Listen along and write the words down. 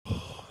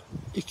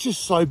It's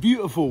just so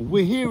beautiful.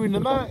 We're here in the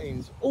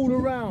mountains, all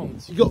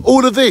around. You've got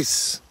all of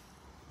this.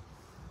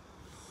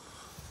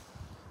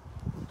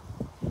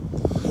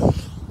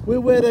 We're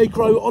where they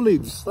grow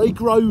olives. They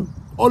grow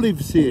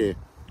olives here.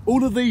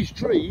 All of these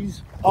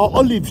trees are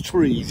olive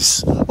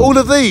trees. All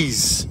of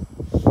these.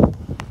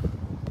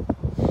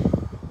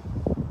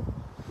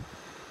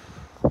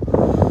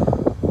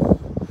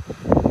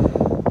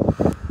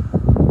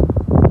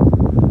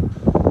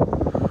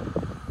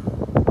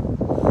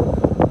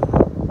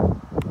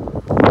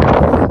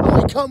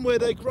 Come where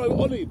they grow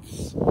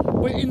olives.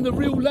 We're in the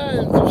real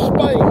lands of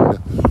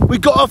Spain. We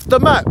got off the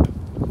map.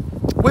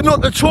 We're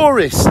not the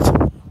tourist.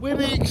 We're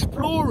the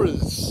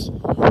explorers.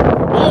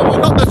 Yeah, we're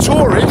not the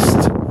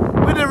tourist.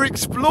 We're the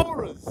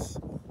explorers.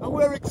 And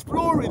we're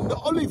exploring the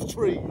olive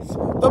trees,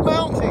 the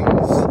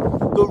mountains,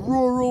 the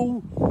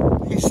rural,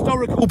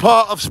 historical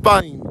part of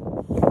Spain.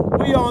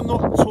 We are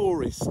not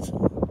tourists.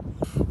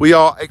 We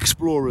are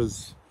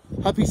explorers.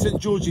 Happy St.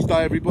 George's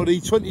Day,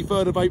 everybody.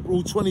 23rd of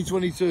April,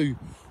 2022.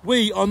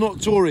 We are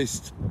not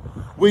tourists.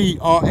 We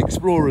are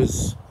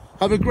explorers.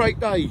 Have a great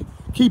day.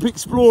 Keep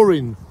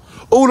exploring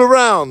all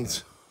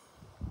around.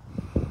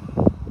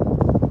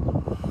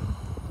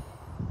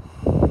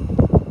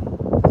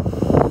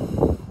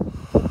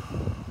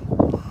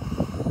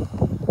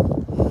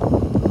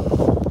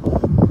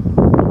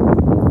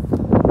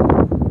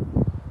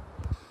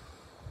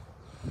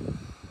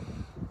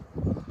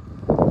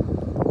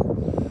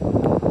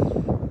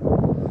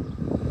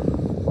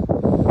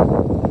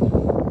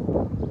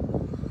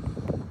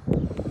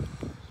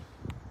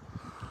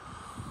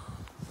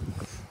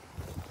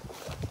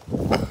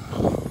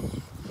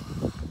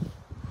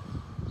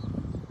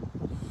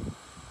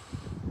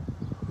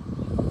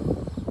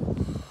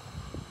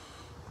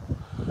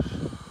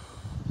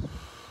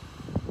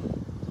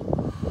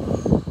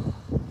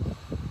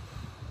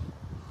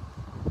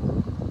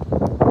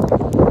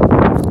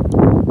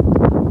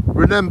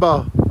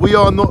 Remember, we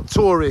are not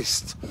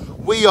tourists.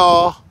 We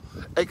are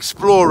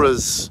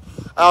explorers.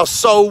 Our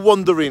soul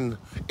wandering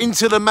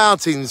into the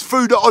mountains,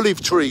 through the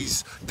olive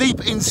trees,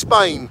 deep in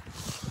Spain.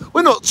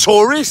 We're not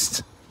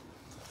tourists.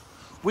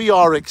 We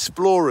are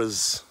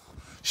explorers.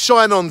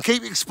 Shine on,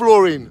 keep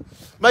exploring,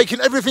 making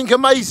everything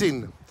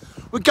amazing.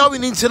 We're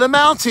going into the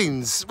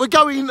mountains. We're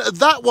going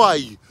that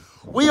way.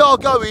 We are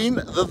going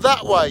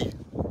that way.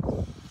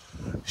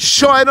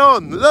 Shine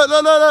on. Look,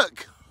 look,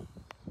 look,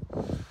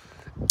 look.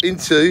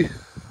 Into